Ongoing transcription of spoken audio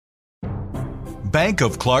Bank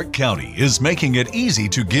of Clark County is making it easy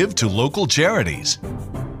to give to local charities.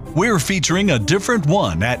 We're featuring a different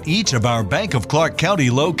one at each of our Bank of Clark County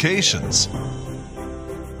locations.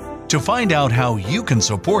 To find out how you can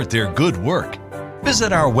support their good work,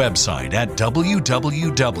 visit our website at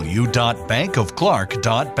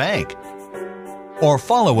www.bankofclark.bank or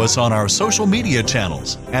follow us on our social media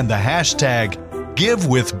channels and the hashtag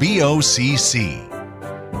GiveWithBOCC.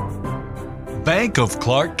 Bank of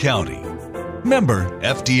Clark County. Member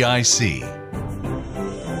FDIC.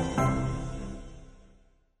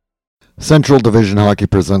 Central Division Hockey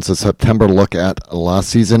presents a September look at last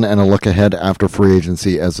season and a look ahead after free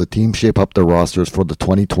agency as the teams shape up their rosters for the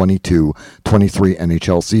 2022-23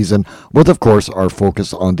 NHL season, with, of course, our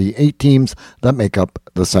focus on the 8 teams that make up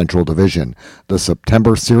the Central Division. The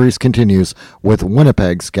September series continues with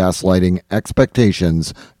Winnipeg's gaslighting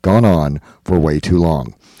expectations gone on for way too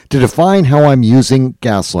long. To define how I'm using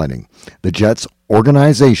gaslighting, the Jets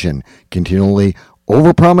organization continually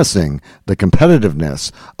overpromising the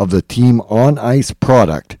competitiveness of the team on-ice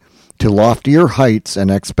product to loftier heights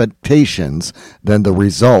and expectations than the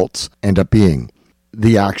results end up being.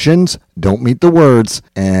 The actions don't meet the words,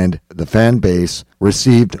 and the fan base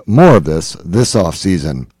received more of this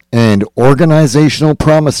offseason. And organizational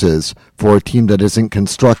promises for a team that isn't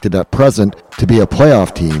constructed at present to be a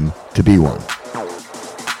playoff team to be one.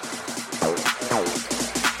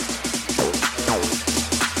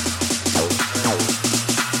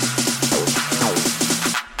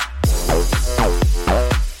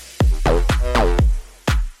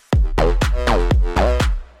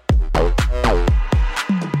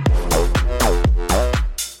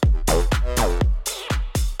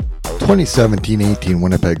 2017-18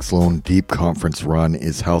 Winnipeg's lone deep conference run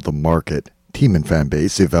is how the market, team and fan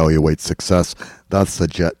base evaluates success. That's the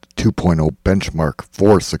Jet 2.0 benchmark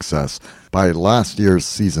for success. By last year's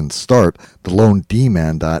season start, the lone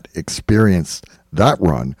D-man that experienced that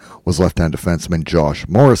run was left-hand defenseman Josh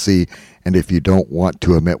Morrissey, and if you don't want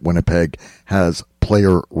to admit Winnipeg has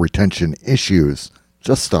player retention issues,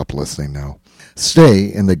 just stop listening now. Stay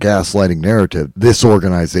in the gaslighting narrative this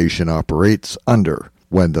organization operates under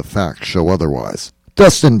when the facts show otherwise.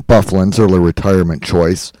 Dustin Byfuglien's early retirement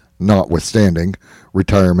choice, notwithstanding,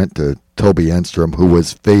 retirement to Toby Enstrom, who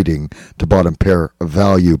was fading to bottom pair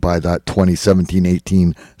value by that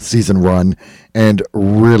 2017-18 season run, and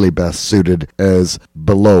really best suited as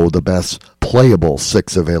below the best playable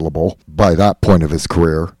 6 available by that point of his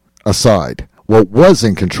career, aside. What was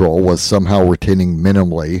in control was somehow retaining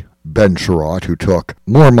minimally Ben Chiarot, who took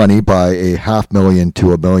more money by $500,000 to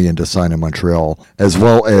 $1 million to sign in Montreal, as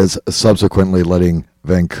well as subsequently letting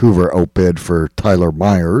Vancouver outbid for Tyler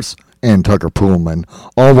Myers and Tucker Poolman,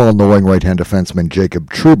 all while knowing right-hand defenseman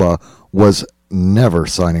Jacob Trouba was never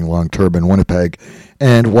signing long-term in Winnipeg,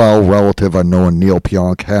 and while relative unknown Neil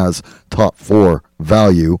Pionk has top 4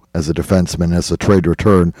 value as a defenseman as a trade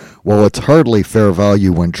return, while it's hardly fair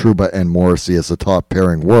value when Trouba and Morrissey as a top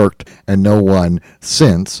pairing worked, and no one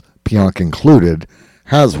since, Pionk included,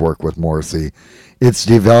 has worked with Morrissey. It's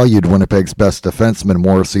devalued Winnipeg's best defenseman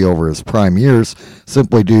Morrissey over his prime years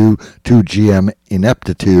simply due to GM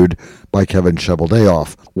ineptitude by Kevin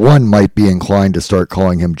Cheveldayoff. One might be inclined to start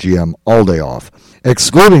calling him GM Aldayoff.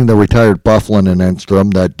 Excluding the retired Byfuglien and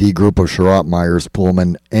Enstrom, that D group of Chiarot, Myers,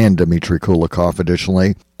 Poolman, and Dmitry Kulikov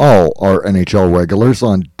additionally, all are NHL regulars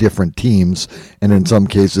on different teams, and in some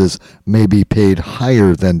cases may be paid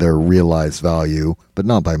higher than their realized value, but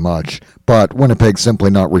not by much. But Winnipeg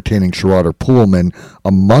simply not retaining Chiarot or Poolman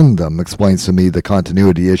among them explains to me the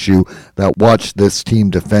continuity issue that watched this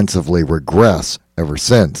team defensively regress ever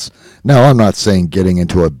since. Now, I'm not saying getting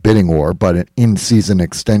into a bidding war, but in-season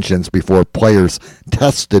extensions before players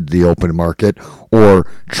tested the open market or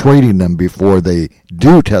trading them before they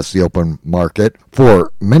do test the open market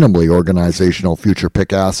for minimally organizational future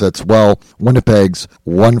pick assets, well, Winnipeg's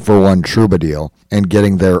 1-for-1 Trouba deal and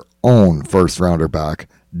getting their own first-rounder back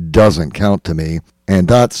doesn't count to me, and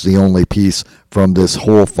that's the only piece from this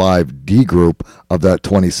whole 5D group of that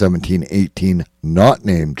 2017-18 not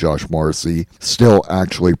named Josh Morrissey still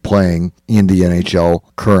actually playing in the NHL,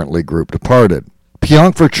 currently group departed.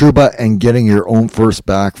 Pionk for Trouba and getting your own first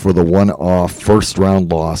back for the one-off first-round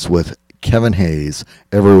loss with Kevin Hayes.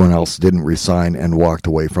 Everyone else didn't resign and walked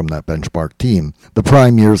away from that benchmark team. The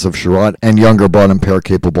prime years of Chiarot and younger bottom pair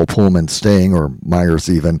capable Poolman staying, or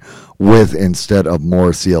Myers even, with instead of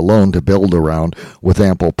Morrissey alone to build around with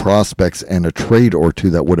ample prospects and a trade or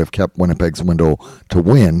two that would have kept Winnipeg's window to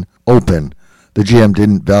win open. The GM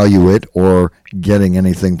didn't value it or getting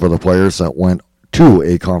anything for the players that went to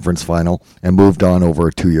a conference final and moved on over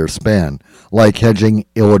a 2-year span. Like hedging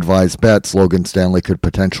ill-advised bets, Logan Stanley could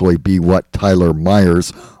potentially be what Tyler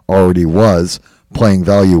Myers already was, playing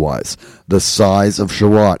value-wise. The size of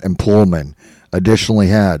Sherratt and Pullman additionally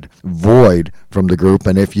had Void from the group,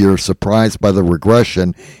 and if you're surprised by the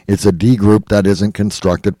regression, it's a D group that isn't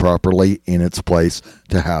constructed properly in its place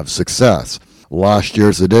to have success. Last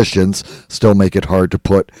year's additions still make it hard to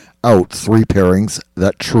put out 3 pairings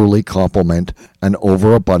that truly complement an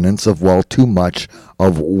overabundance of, well, too much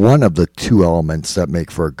of one of the 2 elements that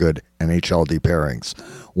make for good NHLD pairings.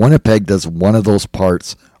 Winnipeg does one of those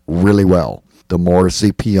parts really well. The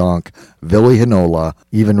Morrissey, Pionk, Ville Heinola,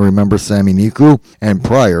 even remember Sami Niku, and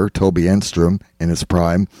prior, Toby Enstrom in his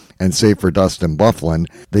prime, and save for Dustin Byfuglien,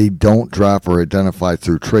 they don't draft or identify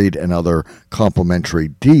through trade and other complementary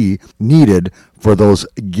D needed for those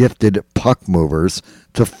gifted puck movers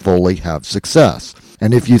to fully have success.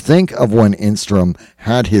 And if you think of when Enstrom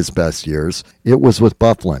had his best years, it was with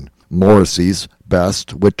Byfuglien. Morrissey's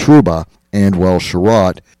best with Trouba, and well,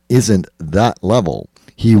 Sherratt isn't that level.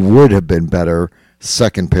 He would have been better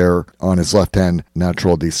second pair on his left-hand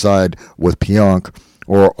natural D side with Pionk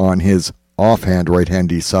or on his offhand right-hand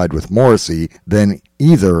D side with Morrissey than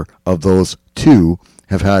either of those 2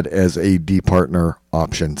 have had as a D partner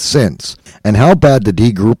option since. And how bad the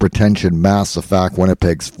D group retention masks the fact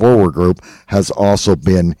Winnipeg's forward group has also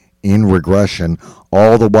been in regression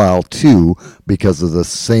all the while too because of the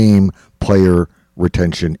same player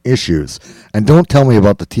retention issues. And don't tell me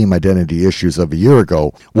about the team identity issues of a year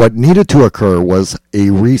ago. What needed to occur was a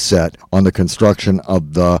reset on the construction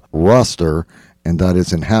of the roster, and that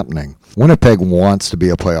isn't happening. Winnipeg wants to be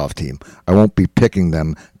a playoff team. I won't be picking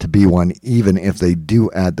them to be one even if they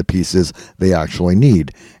do add the pieces they actually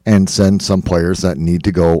need and send some players that need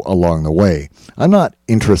to go along the way. I'm not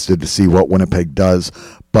interested to see what Winnipeg does,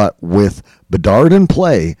 but with Bedard in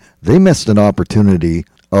play, they missed an opportunity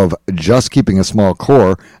of just keeping a small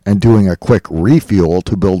core and doing a quick refuel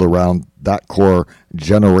to build around that core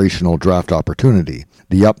generational draft opportunity.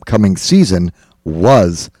 The upcoming season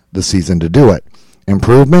was the season to do it.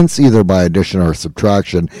 Improvements, either by addition or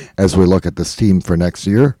subtraction, as we look at this team for next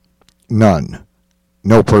year? None.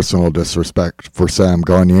 No personal disrespect for Sam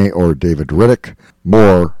Gagner or David Rittich.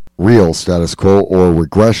 More real status quo or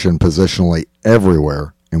regression positionally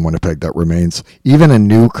everywhere in Winnipeg that remains. Even a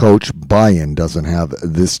new coach buy-in doesn't have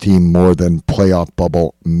this team more than playoff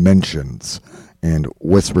bubble mentions and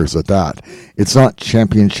whispers at that. It's not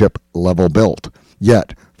championship level built.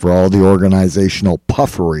 Yet, for all the organizational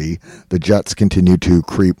puffery, the Jets continue to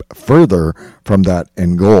creep further from that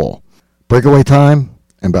end goal. Breakaway time,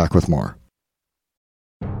 and back with more.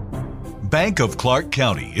 Bank of Clark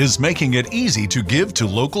County is making it easy to give to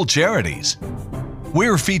local charities.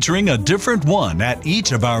 We're featuring a different one at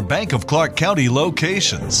each of our Bank of Clark County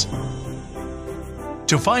locations.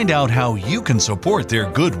 To find out how you can support their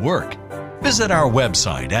good work, visit our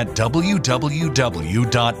website at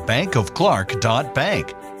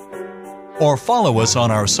www.bankofclark.bank or follow us on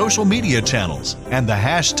our social media channels and the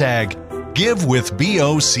hashtag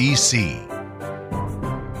GiveWithBOCC.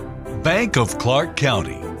 Bank of Clark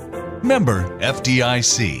County. Member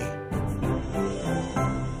FDIC.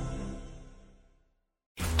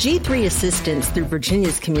 G3 Assistance through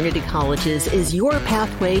Virginia's community colleges is your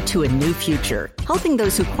pathway to a new future, helping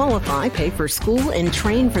those who qualify pay for school and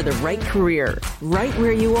train for the right career, right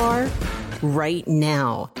where you are, right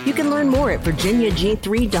now. You can learn more at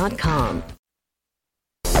virginiag3.com.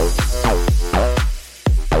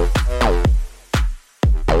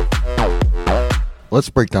 Let's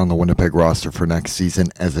break down the Winnipeg roster for next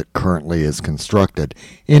season as it currently is constructed.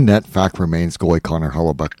 In net, fact remains goalie Connor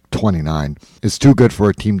Hellebuyck, 29, is too good for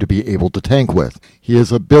a team to be able to tank with. He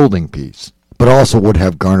is a building piece, but also would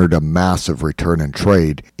have garnered a massive return in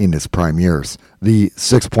trade in his prime years. The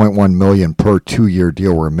 $6.1 million per 2-year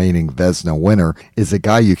deal remaining Vezina winner is a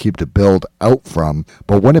guy you keep to build out from,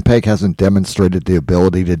 but Winnipeg hasn't demonstrated the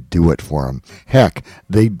ability to do it for him. Heck,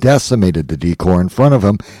 they decimated the decor in front of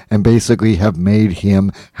him and basically have made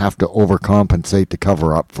him have to overcompensate to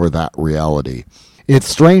cover up for that reality. It's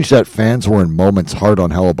strange that fans were in moments hard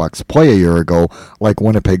on Hellebuyck's play a year ago, like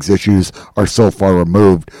Winnipeg's issues are so far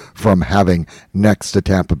removed from having next to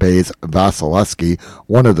Tampa Bay's Vasilevsky,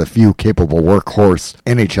 one of the few capable workhorse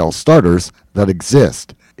NHL starters that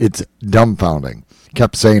exist. It's dumbfounding.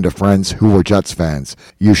 Kept saying to friends who were Jets fans,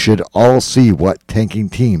 you should all see what tanking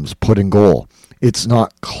teams put in goal. It's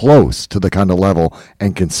not close to the kind of level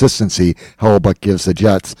and consistency Hellebuyck gives the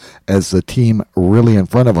Jets, as the team really in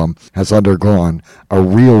front of him has undergone a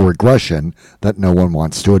real regression that no one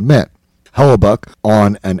wants to admit. Hellebuck,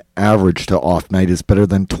 on an average to off night, is better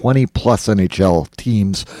than 20-plus NHL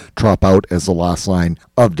teams drop out as the last line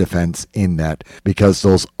of defense in net because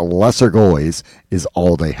those lesser goalies is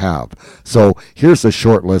all they have. So here's a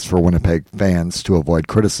short list for Winnipeg fans to avoid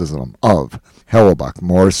criticism of: Hellebuck,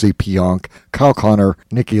 Morrissey, Pionk, Kyle Connor,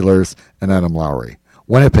 Nick Ehlers, and Adam Lowry.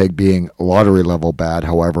 Winnipeg being lottery level bad,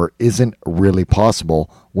 however, isn't really possible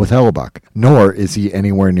with Hellebuck, nor is he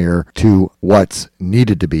anywhere near to what's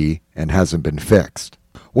needed to be and hasn't been fixed.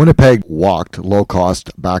 Winnipeg walked low-cost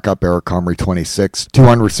backup Eric Comrie, 26, to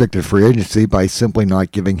unrestricted free agency by simply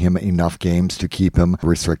not giving him enough games to keep him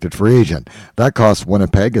restricted free agent. That cost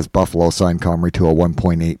Winnipeg as Buffalo signed Comrie to a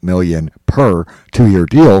 $1.8 million per 2-year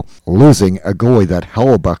deal, losing a goalie that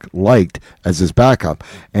Hellebuck liked as his backup.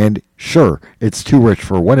 And sure, it's too rich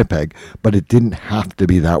for Winnipeg, but it didn't have to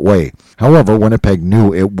be that way. However, Winnipeg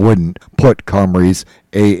knew it wouldn't put Comrie's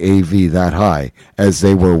AAV that high, as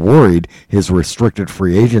they were worried his restricted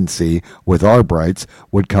free agency with Arbrights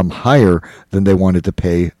would come higher than they wanted to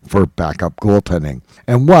pay for backup goaltending.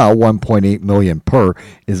 And while $1.8 million per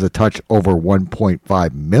is a touch over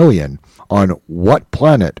 $1.5 million, on what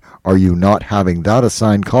planet are you not having that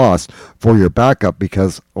assigned cost for your backup?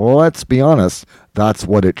 Because let's be honest, that's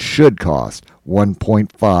what it should cost,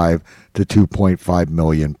 $1.5 to $2.5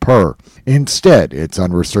 million per. Instead, it's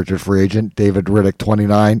unrestricted free agent David Rittich,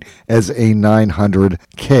 29, as a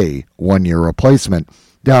 $900K one-year replacement,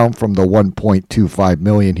 down from the $1.25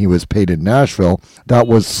 million he was paid in Nashville. That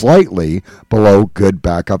was slightly below good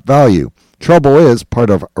backup value. Trouble is, part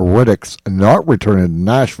of Rittich's not returning to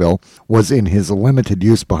Nashville was in his limited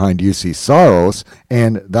use behind UC Saros,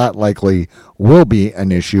 and that likely will be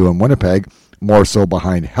an issue in Winnipeg, more so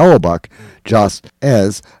behind Hellebuck, just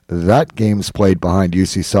as that games played behind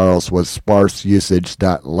UC Saros was sparse usage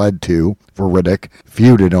that led to, for Rittich,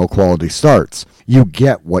 few to no quality starts. You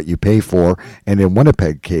get what you pay for, and in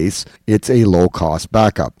Winnipeg case, it's a low-cost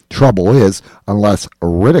backup. Trouble is, unless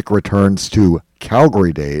Rittich returns to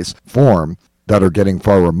Calgary days form that are getting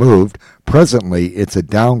far removed, presently it's a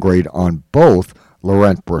downgrade on both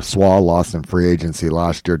Laurent Brossoit, lost in free agency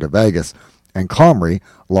last year to Vegas, and Comrie,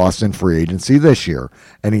 lost in free agency this year.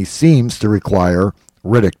 And he seems to require,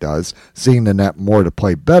 Rittich does, seeing the net more to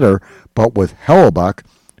play better, but with Hellebuck,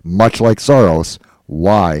 much like Saros,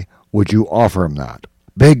 why would you offer him that?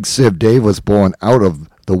 Big Civ Dave was blown out of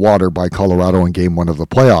the water by Colorado in Game 1 of the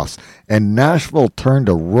playoffs, and Nashville turned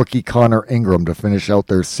to rookie Connor Ingram to finish out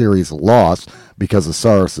their series loss because of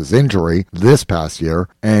Saros' injury this past year,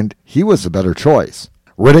 and he was a better choice.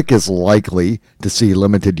 Rittich is likely to see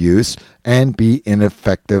limited use and be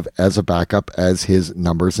ineffective as a backup as his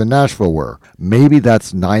numbers in Nashville were. Maybe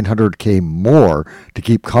that's $900K more to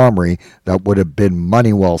keep Comrie that would have been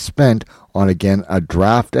money well spent on, again, a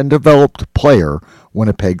draft and developed player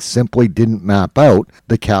Winnipeg simply didn't map out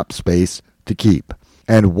the cap space to keep.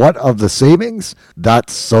 And what of the savings?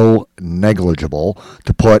 That's so negligible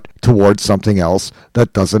to put towards something else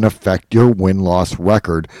that doesn't affect your win-loss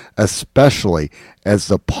record, especially as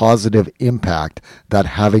the positive impact that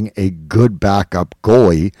having a good backup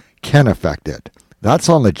goalie can affect it. That's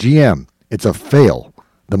on the GM. It's a fail.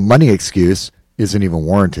 The money excuse isn't even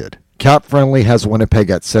warranted. Cap Friendly has Winnipeg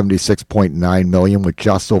at $76.9 million with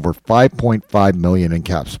just over $5.5 million in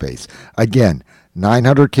cap space. Again,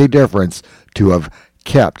 $900K difference to have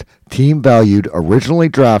kept team-valued, originally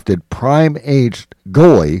drafted, prime-aged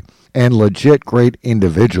goalie and legit great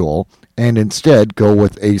individual, and instead go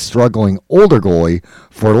with a struggling older goalie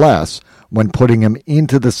for less when putting him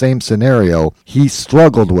into the same scenario he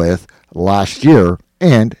struggled with last year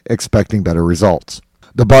and expecting better results.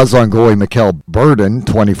 The buzz on goalie Mikkel Burden,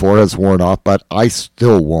 24, has worn off, but I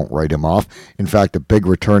still won't write him off. In fact, a big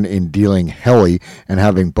return in dealing Helly and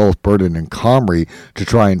having both Burden and Comrie to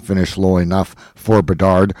try and finish low enough for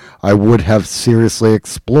Bedard, I would have seriously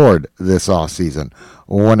explored this offseason.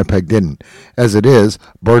 Winnipeg didn't. As it is,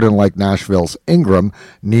 Burden, like Nashville's Ingram,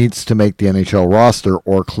 needs to make the NHL roster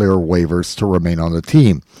or clear waivers to remain on the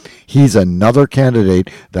team. He's another candidate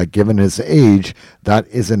that, given his age, that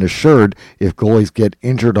isn't assured if goalies get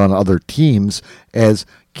injured on other teams as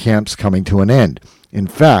camp's coming to an end. In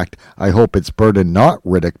fact, I hope it's Burden, not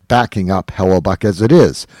Rittich, backing up Hellebuck as it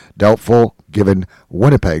is. Doubtful, given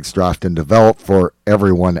Winnipeg's draft and develop for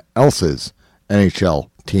everyone else's NHL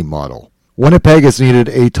team model. Winnipeg has needed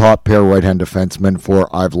a top pair right-hand defenseman for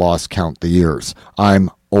I've lost count the years. I'm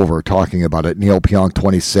over talking about it. Neil Pionk,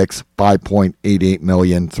 26, $5.88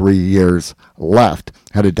 million, 3 years left.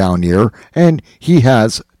 Had a down year, and he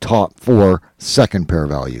has top 4 second pair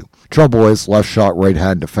value. Trouble is left shot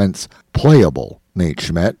right-hand defense playable, Nate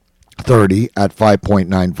Schmidt. 30 at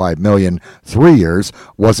 $5.95 million, 3 years,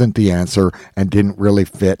 wasn't the answer and didn't really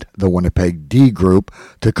fit the Winnipeg D group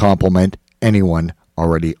to complement anyone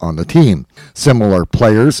already on the team. Similar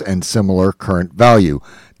players and similar current value.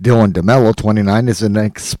 Dylan DeMello, 29, is an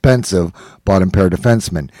expensive bottom pair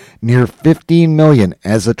defenseman, near $15 million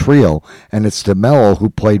as a trio, and it's DeMello who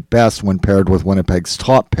played best when paired with Winnipeg's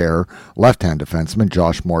top pair left-hand defenseman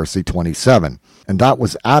Josh Morrissey, 27. And that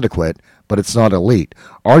was adequate, but it's not elite.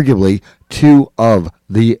 Arguably, 2 of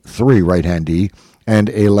the 3 right-hand D and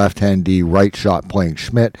a left-hand D right shot playing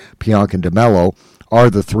Schmidt, Pionk, and DeMello are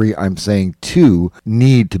the 3 I'm saying 2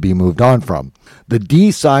 need to be moved on from. The D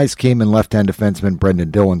size came in left-hand defenseman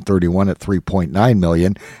Brendan Dillon, 31, at $3.9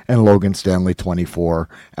 million, and Logan Stanley, 24,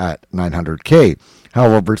 at $900K.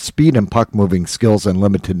 However, speed and puck-moving skills and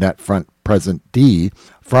limited net front present D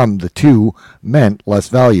from the 2 meant less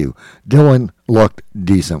value. Dillon looked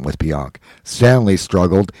decent with Pionk. Stanley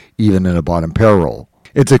struggled even in a bottom pair role.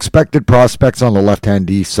 Its expected prospects on the left-hand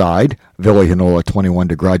D side, Ville Heinola, 21,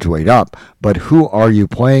 to graduate up, but who are you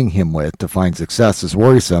playing him with to find success is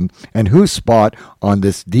worrisome, and whose spot on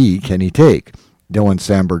this D can he take? Dylan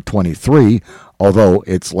Samberg, 23, although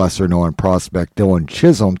it's lesser-known prospect Dylan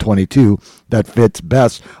Chisholm, 22, that fits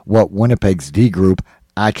best what Winnipeg's D group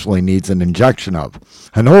actually needs an injection of.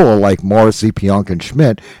 Heinola, like Morrissey, Pionk, and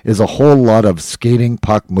Schmidt, is a whole lot of skating,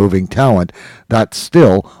 puck-moving talent that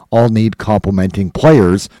still all need complementing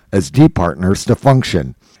players as D partners to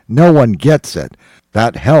function. No one gets it.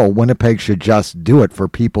 That hell, Winnipeg should just do it for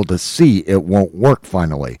people to see it won't work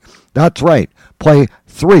finally. That's right. Play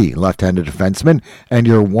 3 left-handed defensemen and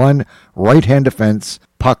your 1 right-hand defense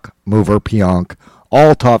puck mover Pionk,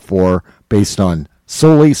 all top 4 based on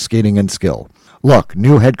solely skating and skill. Look,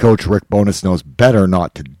 new head coach Rick Bowness knows better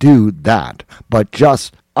not to do that, but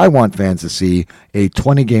I want fans to see a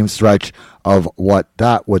 20-game stretch of what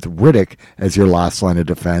that with Riddick as your last line of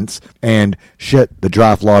defense, and the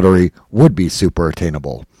draft lottery would be super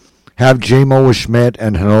attainable. Have J-Mo with Schmidt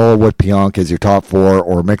and Heinola with Pionk as your top 4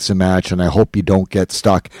 or mix and match, and I hope you don't get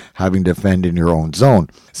stuck having to defend in your own zone.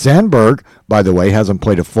 Sandberg, by the way, hasn't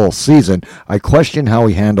played a full season. I question how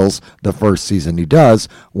he handles the first season he does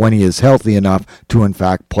when he is healthy enough to in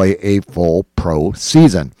fact play a full pro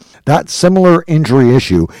season. That similar injury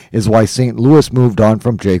issue is why St. Louis moved on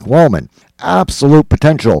from Jake Wellman. Absolute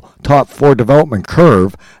potential, top 4 development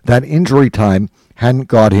curve, that injury time hadn't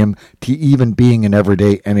got him to even being an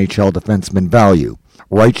everyday NHL defenseman value.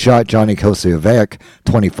 Right shot Johnny Kosevic,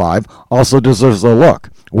 25, also deserves a look.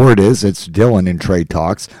 Word is it's Dylan in trade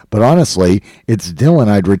talks, but honestly, it's Dylan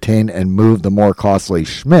I'd retain and move the more costly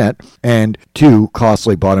Schmidt and 2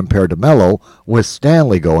 costly bottom pair DeMello with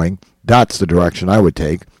Stanley going. That's the direction I would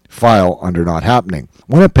take. File under not happening.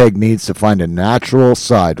 Winnipeg needs to find a natural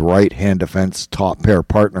side right-hand defense top pair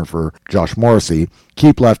partner for Josh Morrissey,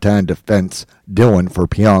 keep left-hand defense Dylan for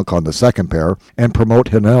Pionk on the second pair, and promote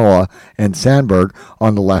Heinola and Sandberg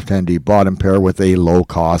on the left-hand D bottom pair with a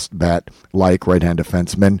low-cost bet like right-hand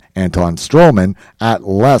defenseman Anton Stroman at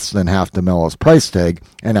less than half DeMello's price tag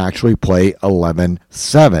and actually play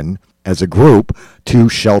 11-7 as a group to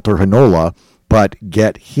shelter Heinola but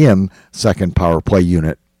get him second power play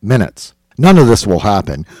unit minutes. None of this will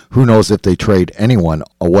happen. Who knows if they trade anyone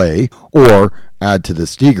away or add to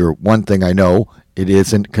this D group. One thing I know, it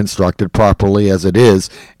isn't constructed properly as it is,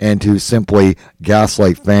 and to simply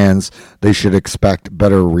gaslight fans they should expect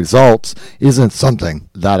better results isn't something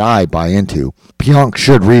that I buy into. Pionk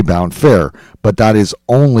should rebound fair, but that is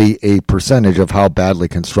only a percentage of how badly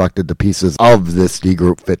constructed the pieces of this D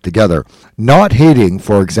group fit together. Not hating,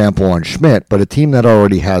 for example, on Schmidt, but a team that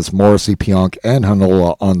already has Morrissey, Pionk, and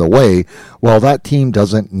Heinola on the way, well, that team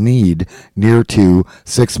doesn't need near to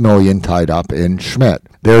 $6 million tied up in Schmidt.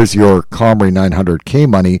 There's your Comrie $900K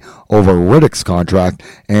money over Riddick's contract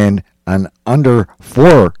and an under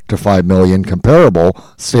 $4 to $5 million comparable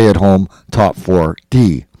stay-at-home top 4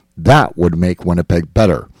 D. That would make Winnipeg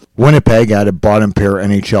better. Winnipeg added bottom pair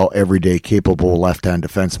NHL everyday capable left-hand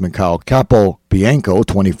defenseman Kyle Capobianco,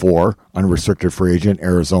 24, unrestricted free agent,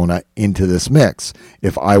 Arizona, into this mix.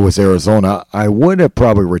 If I was Arizona, I would have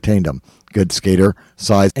probably retained him. Good skater,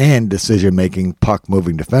 size, and decision-making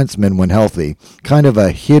puck-moving defenseman when healthy. Kind of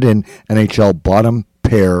a hidden NHL bottom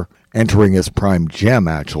pair entering his prime gem,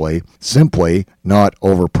 actually. Simply not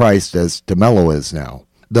overpriced as DeMello is now.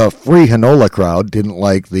 The free Heinola crowd didn't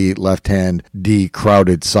like the left-hand D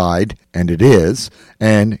crowded side, and it is.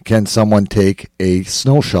 And can someone take a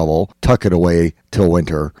snow shovel, tuck it away till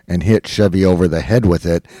winter, and hit Chevy over the head with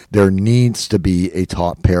it? There needs to be a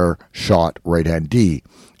top pair shot right-hand D.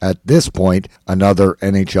 At this point, another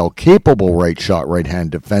NHL-capable right-shot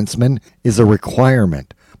right-hand defenseman is a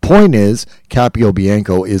requirement. Point is,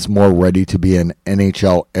 Capio-Bianco is more ready to be an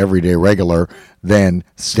NHL everyday regular than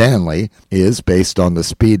Stanley is based on the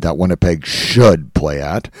speed that Winnipeg should play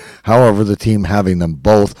at. However, the team having them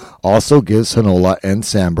both also gives Heinola and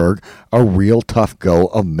Sandberg a real tough go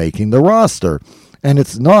of making the roster. And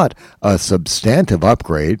it's not a substantive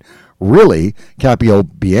upgrade. Really,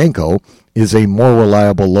 Capio-Bianco is a more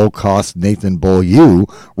reliable, low-cost Nathan Beaulieu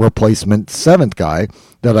replacement seventh guy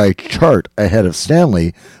that I chart ahead of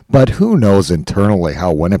Stanley, but who knows internally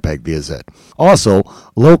how Winnipeg views it. Also,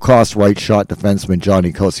 low-cost right-shot defenseman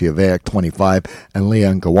Johnny Kosiewiak, 25, and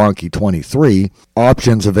Leon Gawanke, 23,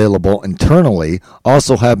 options available internally,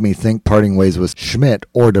 also have me think parting ways with Schmidt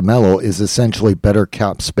or DeMello is essentially better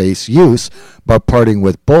cap space use, but parting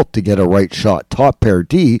with both to get a right-shot top pair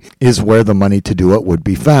D is where the money to do it would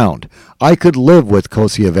be found. I could live with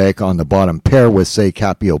Kosiewiak on the bottom pair with, say,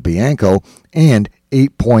 Capio-Bianco and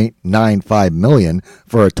 $8.95 million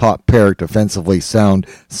for a top pair defensively sound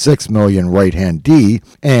 $6 million right-hand D,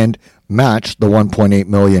 and match the $1.8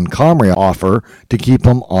 million Comrie offer to keep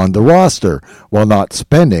him on the roster, while not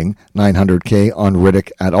spending $900K on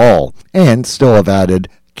Riddick at all, and still have added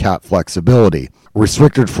cap flexibility.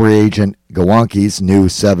 Restricted free agent Gawanke's new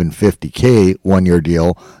 $750K one-year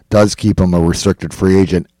deal does keep him a restricted free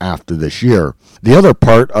agent after this year. The other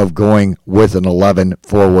part of going with an 11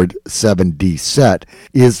 forward 7D set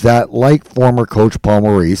is that, like former coach Paul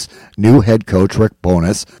Maurice, new head coach Rick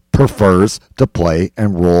Bowness prefers to play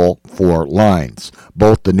and roll four lines.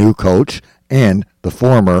 Both the new coach and the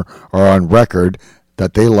former are on record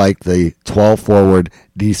that they like the 12 forward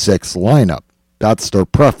D6 lineup. That's their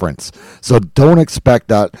preference. So don't expect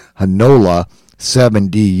that Heinola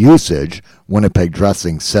 7D usage, Winnipeg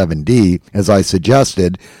dressing 7D, as I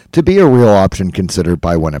suggested, to be a real option considered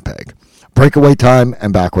by Winnipeg. Breakaway time,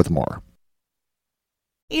 and back with more.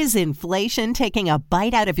 Is inflation taking a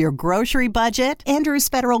bite out of your grocery budget? Andrews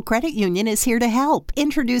Federal Credit Union is here to help.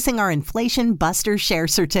 Introducing our Inflation Buster Share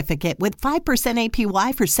Certificate with 5%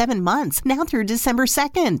 APY for 7 months, now through December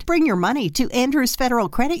 2nd. Bring your money to Andrews Federal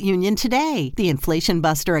Credit Union today. The Inflation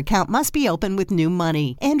Buster account must be open with new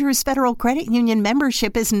money. Andrews Federal Credit Union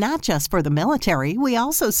membership is not just for the military. We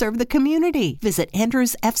also serve the community. Visit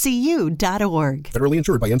andrewsfcu.org. Federally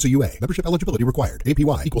insured by NCUA. Membership eligibility required.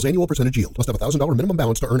 APY equals annual percentage yield. Must have $1,000 minimum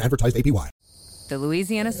balance to earn advertised APY. The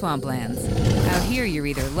Louisiana Swamplands. Out here, you're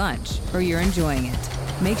either lunch or you're enjoying it.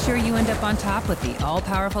 Make sure you end up on top with the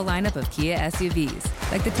all-powerful lineup of Kia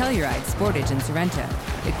SUVs, like the Telluride, Sportage, and Sorento,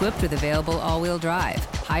 equipped with available all-wheel drive,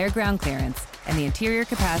 higher ground clearance, and the interior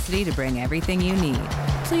capacity to bring everything you need,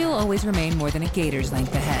 so you'll always remain more than a gator's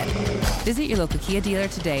length ahead. Visit your local Kia dealer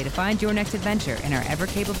today to find your next adventure in our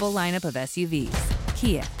ever-capable lineup of SUVs.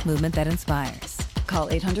 Kia, movement that inspires. Call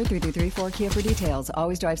 800-3334-KIA for details.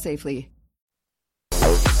 Always drive safely.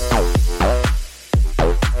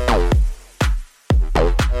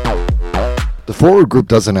 The forward group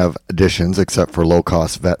doesn't have additions except for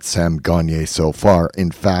low-cost vet Sam Gagner so far.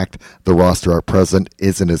 In fact, the roster at present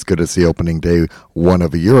isn't as good as the opening day one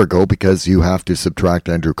of a year ago because you have to subtract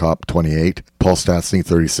Andrew Kopp, 28, Paul Stastny,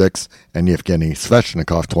 36, and Yevgeny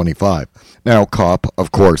Svechnikov, 25. Now, Kopp,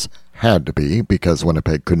 of course, had to be because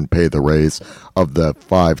Winnipeg couldn't pay the raise of the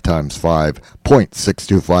 5 times 5,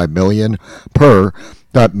 $0.625 million per.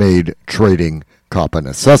 That made trading Kopp a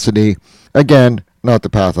necessity. Again, not the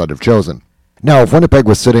path I'd have chosen. Now, if Winnipeg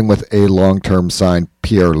was sitting with a long-term signed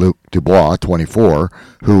Pierre-Luc Dubois, 24,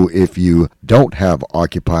 who, if you don't have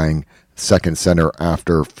occupying second center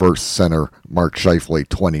after first center Mark Scheifele,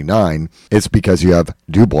 29, it's because you have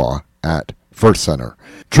Dubois at first center.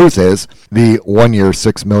 Truth is, the 1 year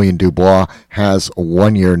 $6 million Dubois has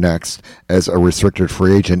 1 year next as a restricted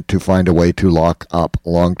free agent to find a way to lock up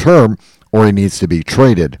long term, or he needs to be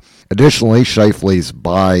traded. Additionally, Scheifele's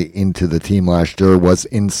buy into the team last year was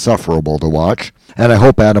insufferable to watch, and I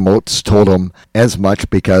hope Adam Oates told him as much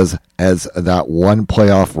because as that one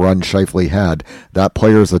playoff run Scheifele had, that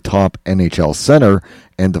player's a top NHL center,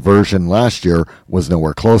 and the version last year was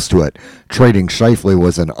nowhere close to it. Trading Scheifele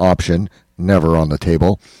was an option, never on the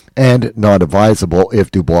table, and not advisable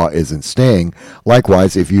if Dubois isn't staying.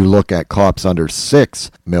 Likewise, if you look at Kopp's under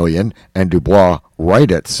 $6 million and Dubois right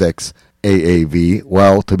at 6 AAV,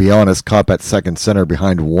 well, to be honest, Kopp at second center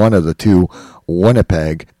behind one of the two,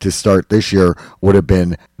 Winnipeg, to start this year would have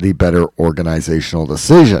been the better organizational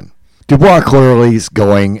decision. Dubois clearly is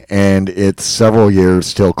going, and it's several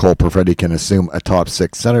years till Cole Perfetti can assume a top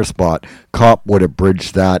 6 center spot. Kopp would have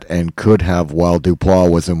bridged that and could have, while Dubois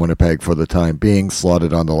was in Winnipeg for the time being,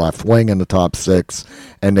 slotted on the left wing in the top 6,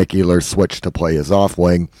 and Nick Ehlers switched to play his off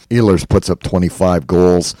wing. Ehlers puts up 25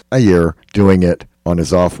 goals a year, doing it on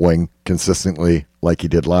his off wing consistently like he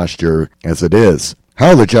did last year as it is.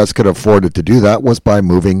 How the Jets could have afforded to do that was by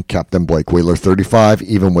moving Captain Blake Wheeler, 35,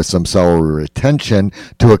 even with some salary retention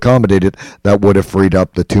to accommodate it. That would have freed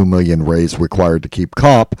up the $2 million raise required to keep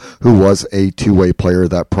Kopp, who was a two-way player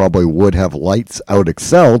that probably would have lights out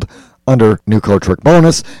excelled under new coach Rick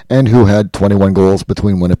Bowness, and who had 21 goals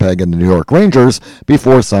between Winnipeg and the New York Rangers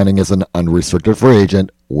before signing as an unrestricted free agent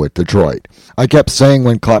with Detroit. I kept saying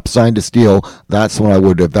when Kopp signed his deal, that's when I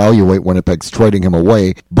would evaluate Winnipeg's trading him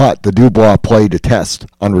away, but the Dubois play to test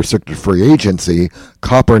unrestricted free agency,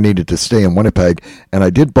 Copper needed to stay in Winnipeg, and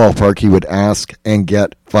I did ballpark he would ask and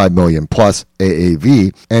get $5 million plus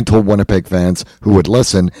AAV, and told Winnipeg fans who would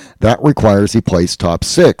listen that requires he plays top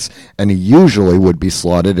 6, and he usually would be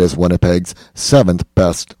slotted as Winnipeg's 7th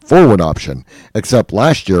best forward option. Except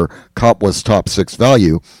last year, Kopp was top 6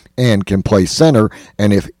 value and can play center,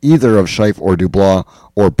 and if either of Scheif or Dubois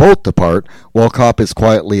or both depart, well, Kopp is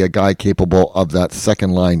quietly a guy capable of that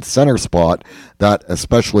second-line center spot that,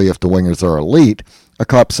 especially if the wingers are elite, a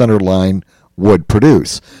Kopp center line would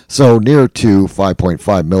produce. So near to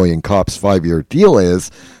 $5.5 million Kopp's 5-year deal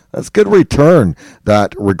is, that's good return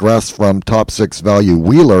that regress from top 6 value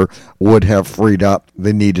Wheeler would have freed up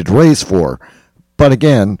the needed raise for. But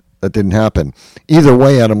again, that didn't happen. Either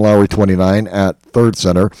way, Adam Lowry, 29, at third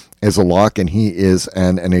center is a lock, and he is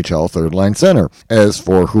an NHL third-line center. As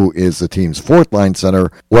for who is the team's fourth-line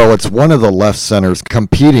center, well, it's one of the left centers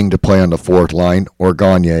competing to play on the fourth line, or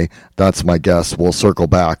Gagne. That's my guess. We'll circle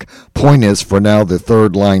back. Point is, for now, the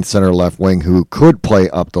third-line center left wing who could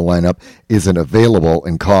play up the lineup isn't available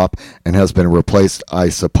in Kopp and has been replaced, I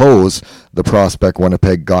suppose, the prospect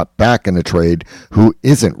Winnipeg got back in the trade who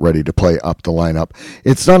isn't ready to play up the lineup.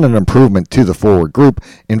 It's not an improvement to the forward group.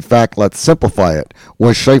 In fact, let's simplify it.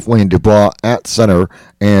 With Scheifele and Dubois at center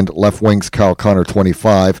and left wing's Kyle Connor,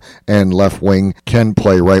 25, and left wing can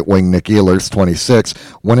play right wing Nick Ehlers, 26,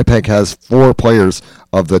 Winnipeg has 4 players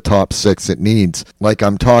of the top 6 it needs. Like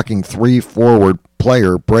I'm talking 3 forward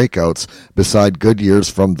player breakouts beside good years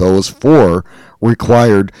from those 4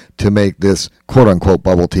 required to make this quote-unquote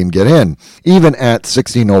bubble team get in. Even at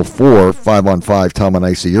 16:04, 5-on-5 time on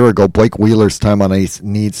ice a year ago, Blake Wheeler's time on ice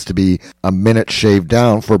needs to be a minute shaved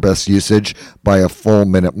down for best usage by a full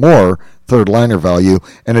minute more, third liner value,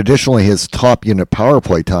 and additionally his top unit power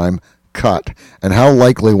play time cut. And how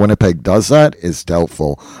likely Winnipeg does that is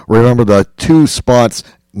doubtful. Remember, the 2 spots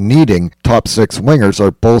needing top 6 wingers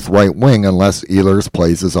are both right wing unless Ehlers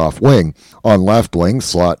plays his off wing. On left wing,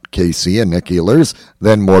 slot KC and Nick Ehlers,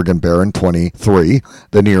 then Morgan Barron, 23,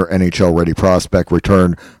 the near NHL ready prospect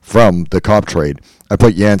return from the Kopp trade. I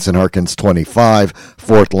put Jansen Harkins, 25,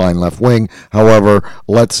 fourth line left wing. However,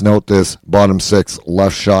 let's note this bottom 6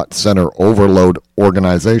 left shot center overload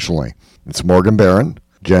organizationally. It's Morgan Barron,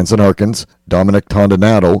 Jansen Harkins, Dominic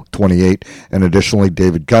Tondonato, 28, and additionally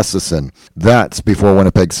David Gustafson. That's before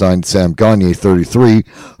Winnipeg signed Sam Gagne, 33,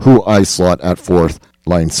 who I slot at fourth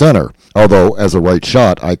line center. Although, as a right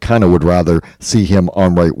shot, I kind of would rather see him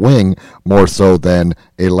on right wing more so than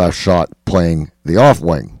a left shot playing the off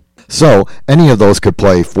wing. So, any of those could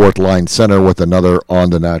play fourth line center with another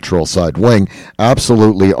on the natural side wing.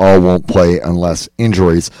 Absolutely all won't play unless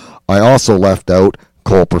injuries. I also left out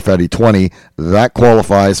Cole Perfetti, 20, that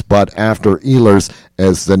qualifies, but after Ehlers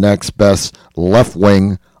as the next best left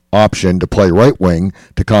wing option to play right wing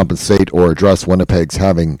to compensate or address Winnipeg's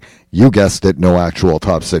having, you guessed it, no actual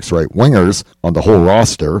top 6 right wingers on the whole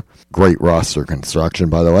roster. Great roster construction,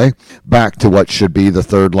 by the way. Back to what should be the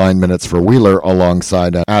third line minutes for Wheeler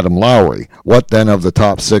alongside Adam Lowry. What then of the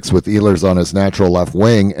top 6 with Ehlers on his natural left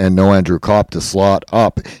wing and no Andrew Kopp to slot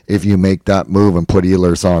up if you make that move and put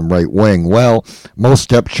Ehlers on right wing? Well, most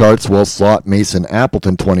depth charts will slot Mason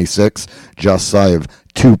Appleton, 26, just shy of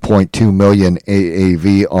 $2.2 million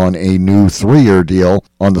AAV on a new 3-year deal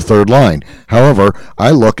on the third line. However,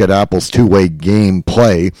 I look at Apple's two-way game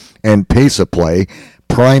play and pace of play,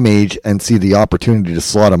 prime age, and see the opportunity to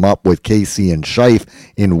slot him up with KC and Scheif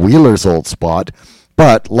in Wheeler's old spot,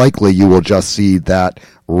 but likely you will just see that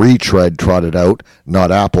retread trotted out,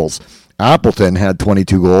 not Apple's. Appleton had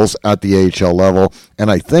 22 goals at the AHL level,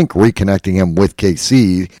 and I think reconnecting him with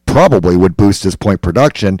KC probably would boost his point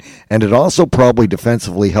production, and it also probably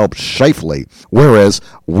defensively helped Scheifele, whereas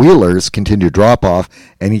Wheeler's continued drop-off,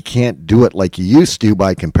 and he can't do it like he used to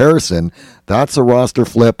by comparison. That's a roster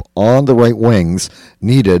flip on the right wings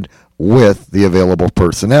needed with the available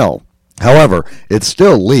personnel. However, it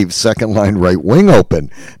still leaves second-line right wing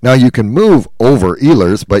open. Now, you can move over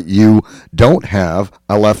Ehlers, but you don't have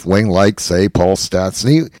a left wing like, say, Paul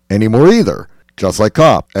Stastny anymore either, just like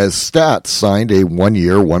Kopp, as Stats signed a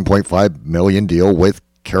 1-year, $1.5 million deal with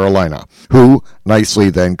Carolina, who nicely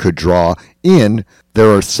then could draw in.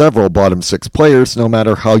 There are several bottom six players, no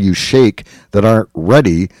matter how you shake, that aren't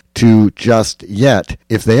ready to just yet,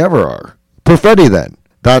 if they ever are. Perfetti then.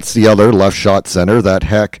 That's the other left shot center that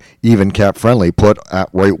heck even Cap Friendly put at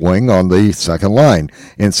right wing on the second line.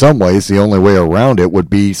 In some ways, the only way around it would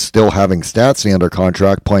be still having Stastny under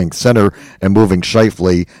contract playing center and moving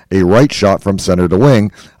Scheifele a right shot from center to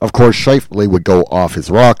wing. Of course, Scheifele would go off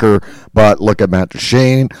his rocker, but look at Matt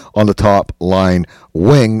Duchene on the top line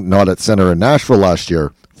wing, not at center in Nashville last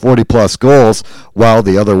year. 40-plus goals, while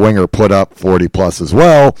the other winger put up 40-plus as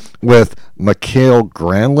well, with Mikael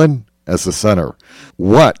Granlund as the center.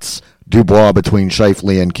 What's Dubois between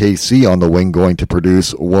Scheifele and KC on the wing going to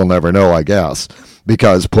produce? We'll never know, I guess,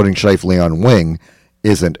 because putting Scheifele on wing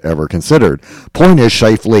isn't ever considered. Point is,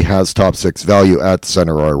 Scheifele has top six value at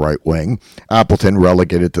center or right wing. Appleton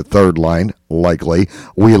relegated to third line, likely.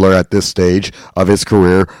 Wheeler at this stage of his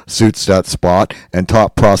career suits that spot, and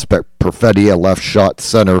top prospect Perfetti, a left shot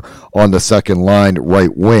center on the second line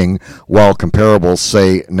right wing, while comparables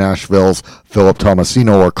say Nashville's Philip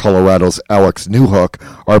Tomasino or Colorado's Alex Newhook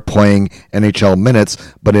are playing NHL minutes,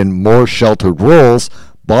 but in more sheltered roles,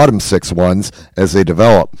 bottom six ones as they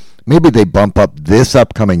develop. Maybe they bump up this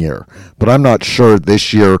upcoming year, but I'm not sure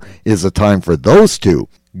this year is the time for those two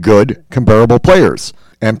good, comparable players.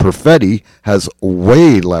 And Perfetti has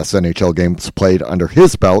way less NHL games played under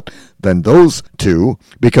his belt than those two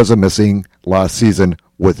because of missing last season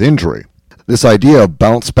with injury. This idea of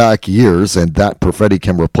bounce-back years and that Perfetti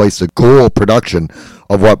can replace the goal production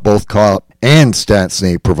of what both Kopp and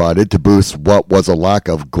Stastny provided to boost what was a lack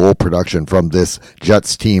of goal production from this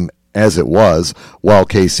Jets team as it was, while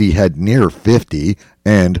KC had near 50,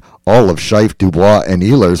 and all of Scheif, Dubois, and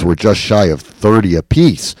Ehlers were just shy of 30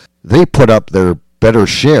 apiece. They put up their better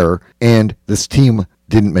share, and this team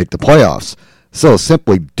didn't make the playoffs. So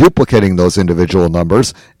simply duplicating those individual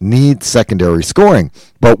numbers needs secondary scoring,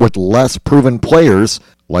 but with less proven players,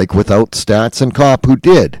 like without Stats and Kopp, who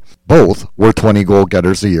did. Both were 20-goal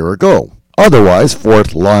getters a year ago. Otherwise,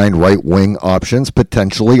 fourth-line right-wing options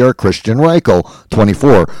potentially are Christian Reichel,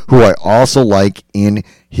 24, who I also like in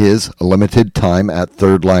his limited time at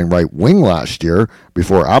third-line right wing last year,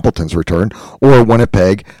 before Appleton's return, or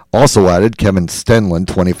Winnipeg also added Kevin Stenlund,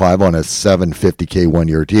 25, on a $750K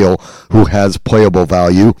one-year deal, who has playable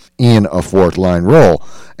value in a fourth-line role,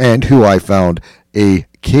 and who I found a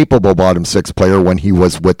capable bottom six player when he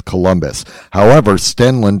was with Columbus. However,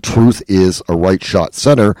 Stenlund, truth is, a right shot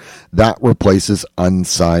center that replaces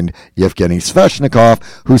unsigned Yevgeny Svechnikov,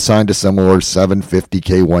 who signed a similar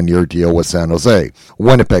 $750K one-year deal with San Jose.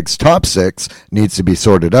 Winnipeg's top six needs to be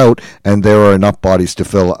sorted out, and there are enough bodies to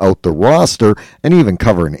fill out the roster and even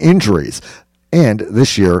cover injuries. And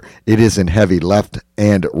this year, it isn't heavy left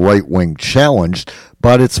and right wing challenged,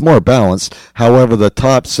 but it's more balanced. However, the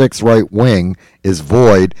top six right wing is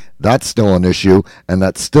void. That's still an issue, and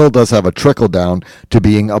that still does have a trickle down to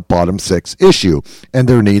being a bottom six issue. And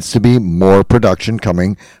there needs to be more production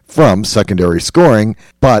coming from secondary scoring.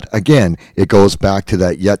 But again, it goes back to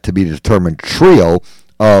that yet to be determined trio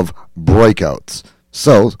of breakouts.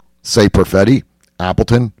 So, say Perfetti,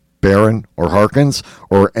 Appleton, Barron, or Harkins,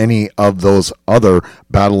 or any of those other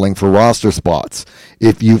battling for roster spots.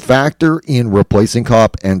 If you factor in replacing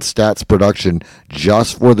Kopp and Stats production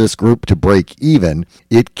just for this group to break even,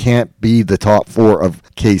 it can't be the top four of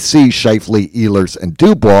KC, Scheifele, Ehlers, and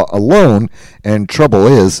Dubois alone, and trouble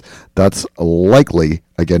is, that's likely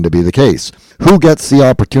again to be the case. Who gets the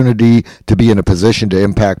opportunity to be in a position to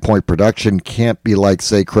impact point production can't be like,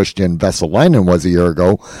 say, Christian Vesalainen was a year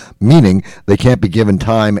ago, meaning they can't be given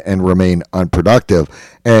time and remain unproductive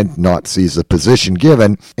and not seize the position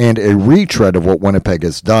given, and a retread of what Winnipeg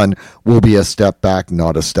has done will be a step back,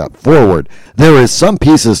 not a step forward. There is some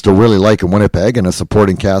pieces to really like in Winnipeg and a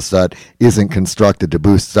supporting cast that isn't constructed to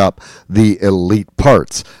boost up the elite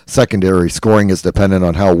parts. Secondary scoring is dependent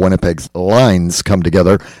on how Winnipeg's lines come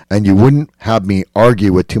together, and you wouldn't have me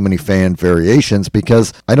argue with too many fan variations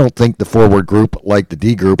because I don't think the forward group, like the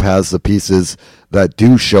D group, has the pieces that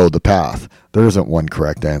do show the path. There isn't one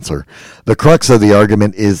correct answer. The crux of the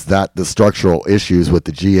argument is that the structural issues with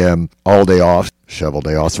the GM all day off, shovel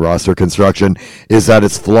day off roster construction is that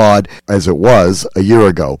it's flawed as it was a year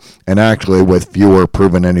ago, and actually with fewer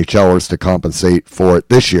proven NHLers to compensate for it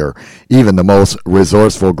this year. Even the most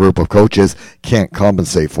resourceful group of coaches can't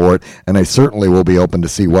compensate for it, and I certainly will be open to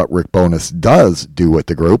see what Rick Bowness does do with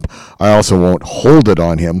the group. I also won't hold it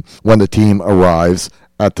on him when the team arrives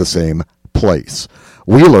at the same place.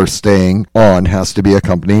 Wheeler staying on has to be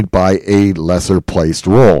accompanied by a lesser placed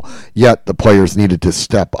role, yet the players needed to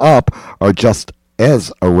step up are just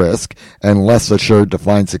as a risk and less assured to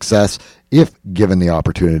find success if given the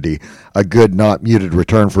opportunity. A good, not muted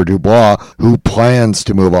return for Dubois, who plans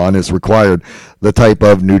to move on, is required. The type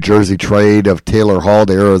of New Jersey trade of Taylor Hall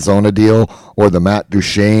to Arizona deal or the Matt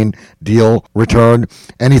Duchene deal return,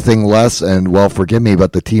 anything less, and well, forgive me,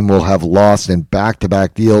 but the team will have lost in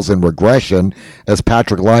back-to-back deals in regression, as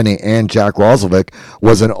Patrick Laine and Jack Roslovic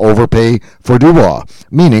was an overpay for Dubois,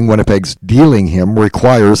 meaning Winnipeg's dealing him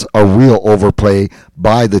requires a real overpay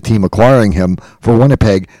by the team acquiring him for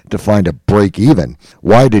Winnipeg to find a break even.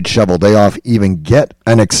 Why did Cheveldayoff even get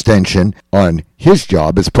an extension on his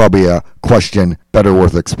job is probably a question better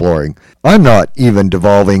worth exploring. I'm not even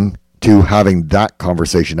devolving to having that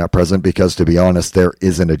conversation at present because, to be honest, there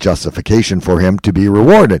isn't a justification for him to be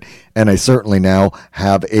rewarded. And I certainly now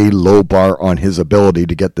have a low bar on his ability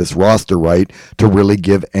to get this roster right to really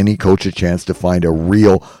give any coach a chance to find a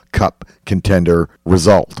real cup contender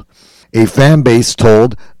result. A fan base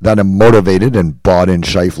told that a motivated and bought-in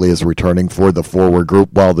Scheifele is returning for the forward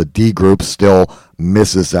group, while the D group still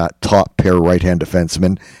misses that top pair right-hand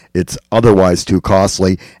defenseman. It's otherwise too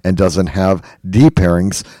costly and doesn't have D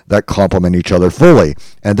pairings that complement each other fully.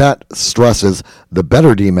 And that stresses the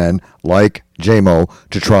better D men like JMO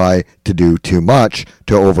to try to do too much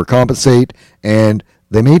to overcompensate, and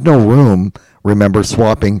they made no room. Remember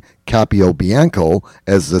swapping Capio Bianco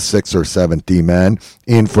as the 6th or 7th D-man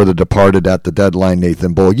in for the departed at the deadline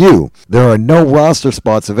Nathan Beaulieu. There are no roster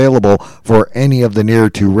spots available for any of the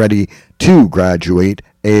near to ready to graduate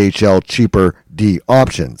AHL cheaper D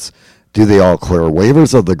options. Do they all clear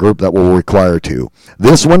waivers of the group that will require to?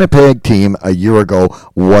 This Winnipeg team a year ago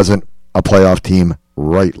wasn't a playoff team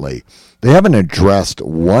rightly. They haven't addressed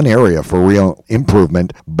one area for real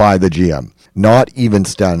improvement by the GM. Not even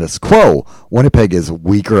status quo. Winnipeg is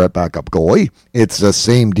weaker at backup goalie. It's the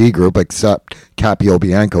same D group except Capio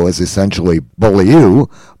Bianco is essentially Beaulieu,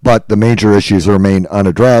 but the major issues remain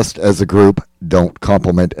unaddressed as the group don't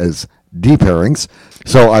complement as D pairings.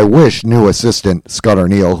 So I wish new assistant Scott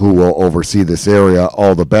Arneal, who will oversee this area,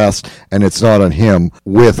 all the best, and it's not on him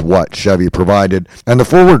with what Chevy provided. And the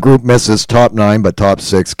forward group misses top 9 but top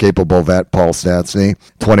 6 capable vet Paul Stastny,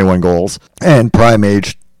 21 goals, and prime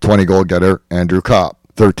age 20 goal getter Andrew Kopp,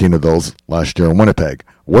 13 of those last year in Winnipeg.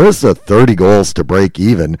 Where's the 30 goals to break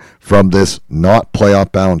even from this not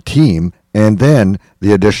playoff bound team, and then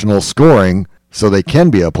the additional scoring so they can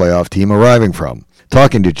be a playoff team arriving from?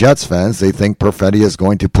 Talking to Jets fans, they think Perfetti is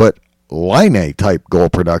going to put Laine-type goal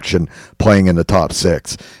production playing in the top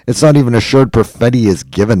 6. It's not even assured Perfetti is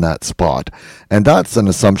given that spot. And that's an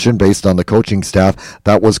assumption based on the coaching staff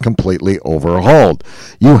that was completely overhauled.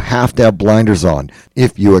 You have to have blinders on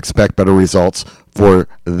if you expect better results for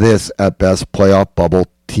this, at best, playoff bubble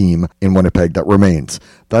team in Winnipeg that remains.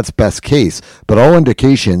 That's best case, but all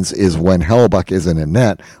indications is when Hellebuyck isn't in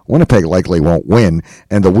net, Winnipeg likely won't win,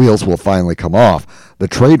 and the wheels will finally come off. The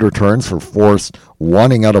trade returns for forced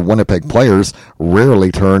wanting out of Winnipeg players rarely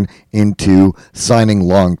turn into signing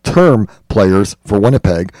long-term players for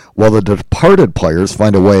Winnipeg, while the departed players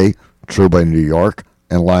find a way, Trouba in New York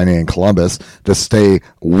and Laine in Columbus, to stay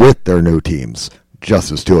with their new teams.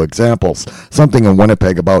 Just as 2 examples. Something in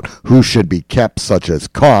Winnipeg about who should be kept, such as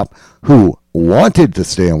Kopp, who wanted to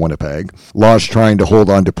stay in Winnipeg, Lodge trying to hold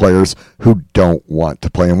on to players who don't want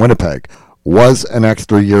to play in Winnipeg. Was an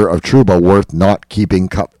extra year of Trouba worth not keeping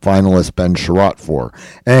Cup finalist Ben Sherratt for?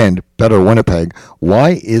 And better Winnipeg,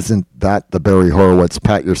 why isn't that the Barry Horowitz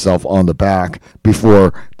pat yourself on the back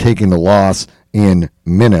before taking the loss in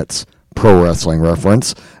minutes? Pro Wrestling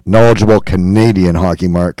Reference, knowledgeable Canadian hockey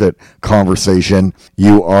market conversation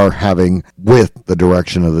you are having with the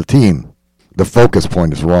direction of the team. The focus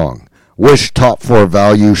point is wrong. Wish top 4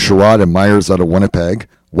 value Sherratt and Myers out of Winnipeg,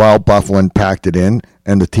 while Byfuglien packed it in,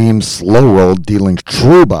 and the team slow-rolled dealing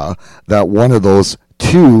Trouba that one of those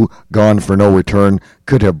 2 gone for no return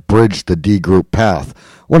could have bridged the D group path.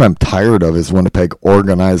 What I'm tired of is Winnipeg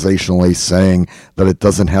organizationally saying that it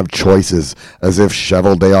doesn't have choices, as if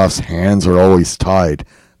Cheveldayoff's hands are always tied.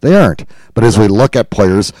 They aren't. But as we look at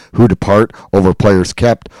players who depart over players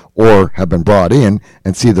kept or have been brought in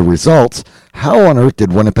and see the results, how on earth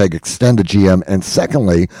did Winnipeg extend a GM? And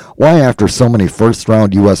secondly, why after so many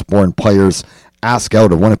first-round U.S.-born players ask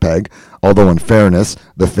out of Winnipeg, although in fairness,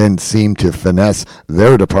 the Finns seem to finesse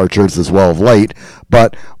their departures as well of late,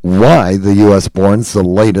 but why the U.S.-borns, the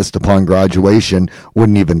latest upon graduation,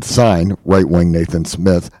 wouldn't even sign right-wing Nathan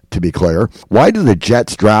Smith, to be clear. Why did the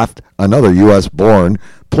Jets draft another U.S.-born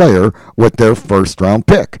player with their first-round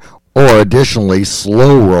pick? Or additionally,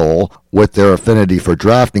 slow roll with their affinity for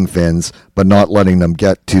drafting Finns, but not letting them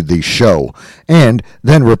get to the show, and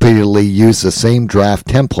then repeatedly use the same draft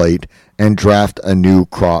template and draft a new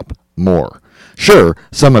crop more. Sure,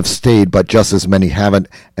 some have stayed, but just as many haven't,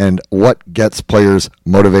 and what gets players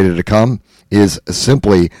motivated to come is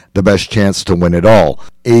simply the best chance to win it all.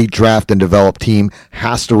 A draft and develop team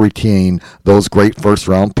has to retain those great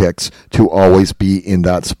first-round picks to always be in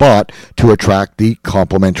that spot to attract the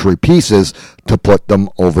complementary pieces to put them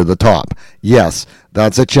over the top. Yes,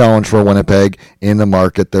 that's a challenge for Winnipeg in the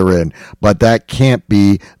market they're in, but that can't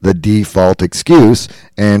be the default excuse.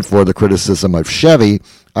 And for the criticism of Chevy,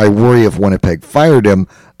 I worry if Winnipeg fired him,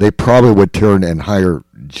 they probably would turn and hire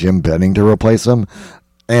Jim Benning to replace him,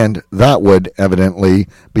 and that would evidently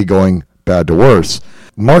be going bad to worse.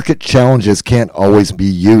 Market challenges can't always be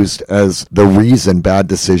used as the reason bad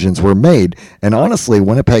decisions were made, and honestly,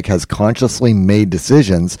 Winnipeg has consciously made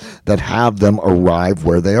decisions that have them arrive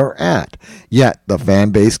where they are at. Yet, the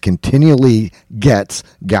fan base continually gets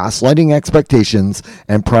gaslighting expectations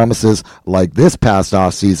and promises like this past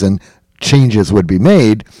offseason changes would be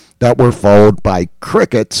made that were followed by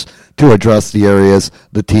crickets to address the areas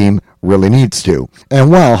the team really needs to.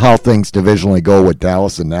 And while how things divisionally go with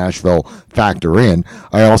Dallas and Nashville factor in,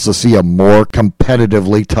 I also see a more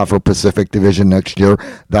competitively tougher Pacific Division next year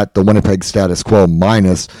that the Winnipeg status quo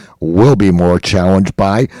minus will be more challenged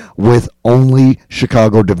by, with only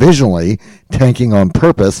Chicago divisionally tanking on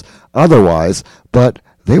purpose otherwise, but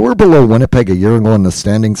they were below Winnipeg a year ago in the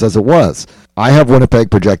standings as it was. I have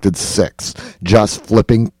Winnipeg projected 6th, just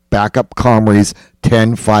flipping back up Comrie's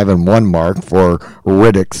 10-5-1 mark for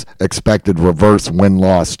Riddick's expected reverse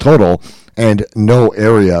win-loss total, and no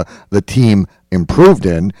area the team improved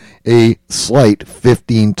in, a slight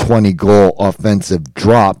 15-20 goal offensive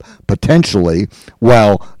drop potentially,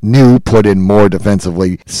 while New put in more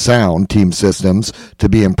defensively sound team systems to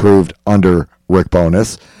be improved under Rick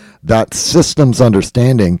Bowness. That systems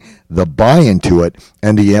understanding, the buy-in to it,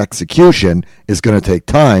 and the execution is going to take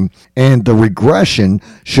time, and the regression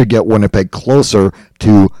should get Winnipeg closer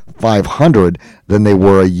to 500 than they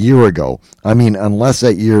were a year ago. I mean, unless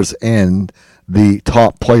at year's end the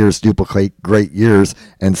top players duplicate great years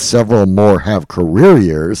and several more have career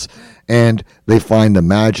years, and they find the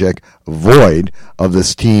magic void of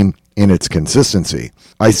this team in its consistency.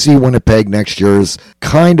 I see Winnipeg next year is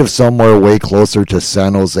kind of somewhere way closer to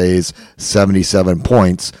San Jose's 77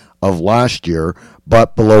 points of last year,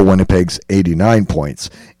 but below Winnipeg's 89 points.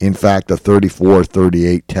 In fact, a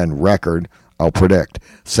 34-38-10 record, I'll predict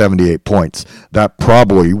 78 points. That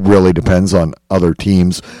probably really depends on other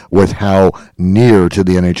teams with how near to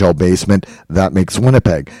the NHL basement that makes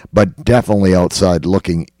Winnipeg, but definitely outside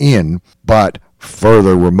looking in, but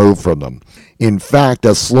further removed from them. In fact,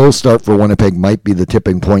 a slow start for Winnipeg might be the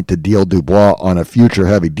tipping point to deal Dubois on a future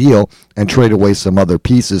heavy deal and trade away some other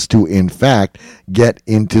pieces to, in fact, get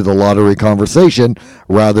into the lottery conversation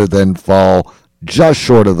rather than fall just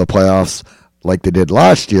short of the playoffs like they did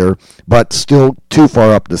last year, but still too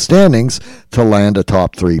far up the standings to land a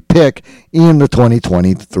top 3 pick in the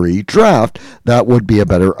 2023 draft. That would be a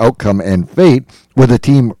better outcome and fate, with a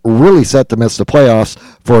team really set to miss the playoffs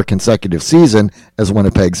for a consecutive season as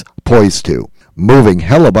Winnipeg's poised to. Moving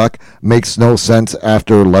Hellebuck makes no sense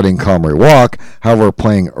after letting Comrie walk. However,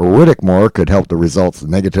 playing Riddick more could help the results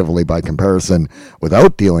negatively by comparison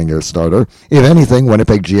without dealing your starter. If anything,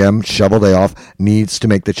 Winnipeg GM Cheveldayoff needs to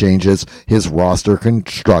make the changes his roster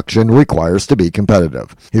construction requires to be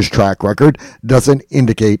competitive. His track record doesn't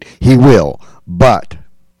indicate he will, but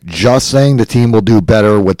just saying the team will do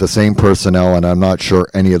better with the same personnel, and I'm not sure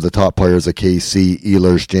any of the top players at KC,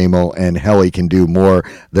 Ehlers, Jamo, and Helly can do more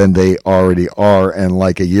than they already are, and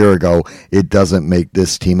like a year ago, it doesn't make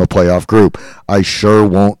this team a playoff group. I sure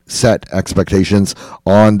won't set expectations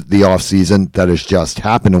on the offseason that has just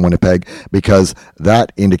happened in Winnipeg, because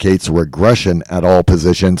that indicates regression at all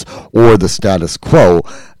positions or the status quo.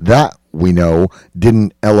 That, we know,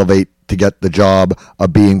 didn't elevate to get the job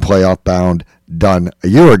of being playoff bound done a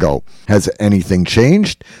year ago. Has anything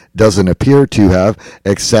changed? Doesn't appear to have,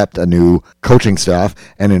 except a new coaching staff,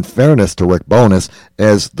 and in fairness to Rick Bowness,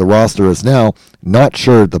 as the roster is now, not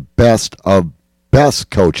sure the best of best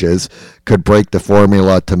coaches could break the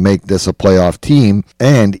formula to make this a playoff team,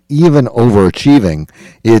 and even overachieving,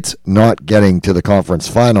 it's not getting to the conference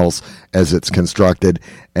finals as it's constructed,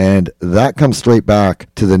 and that comes straight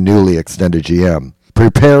back to the newly extended GM.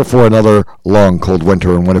 Prepare for another long, cold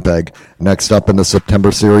winter in Winnipeg. Next up in the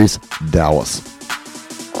September series, Dallas.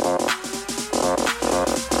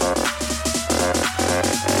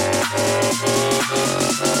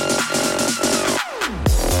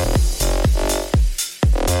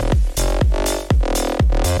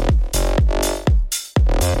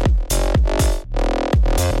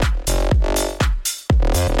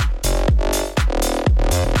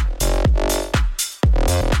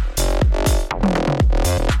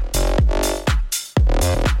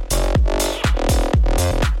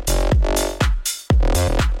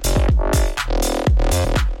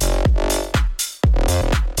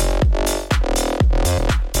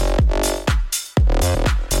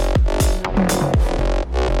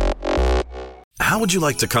 would you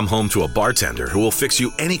like to come home to a bartender who will fix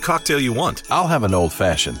you any cocktail you want? I'll have an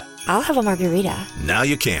old-fashioned. I'll have a margarita. Now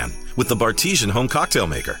you can with the Bartesian Home Cocktail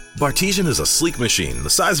Maker. Bartesian is a sleek machine the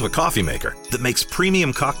size of a coffee maker that makes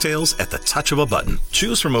premium cocktails at the touch of a button.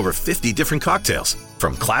 Choose from over 50 different cocktails,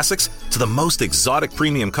 from classics to the most exotic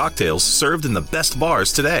premium cocktails served in the best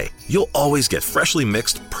bars today. You'll always get freshly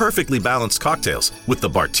mixed, perfectly balanced cocktails with the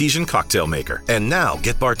Bartesian Cocktail Maker. And now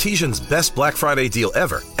get Bartesian's best Black Friday deal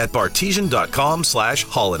ever at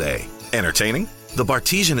bartesian.com/holiday. Entertaining? The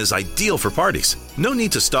Bartesian is ideal for parties. No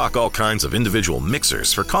need to stock all kinds of individual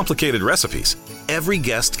mixers for complicated recipes. Every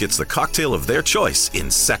guest gets the cocktail of their choice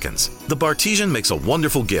in seconds. The Bartesian makes a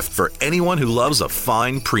wonderful gift for anyone who loves a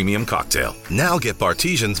fine premium cocktail. Now get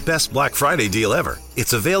Bartesian's best Black Friday deal ever.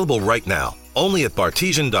 It's available right now, only at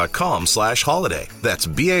bartesian.com/holiday. That's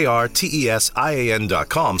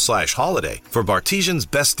BARTESIAN.com/holiday for Bartesian's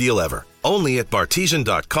best deal ever. Only at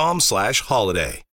bartesian.com/holiday.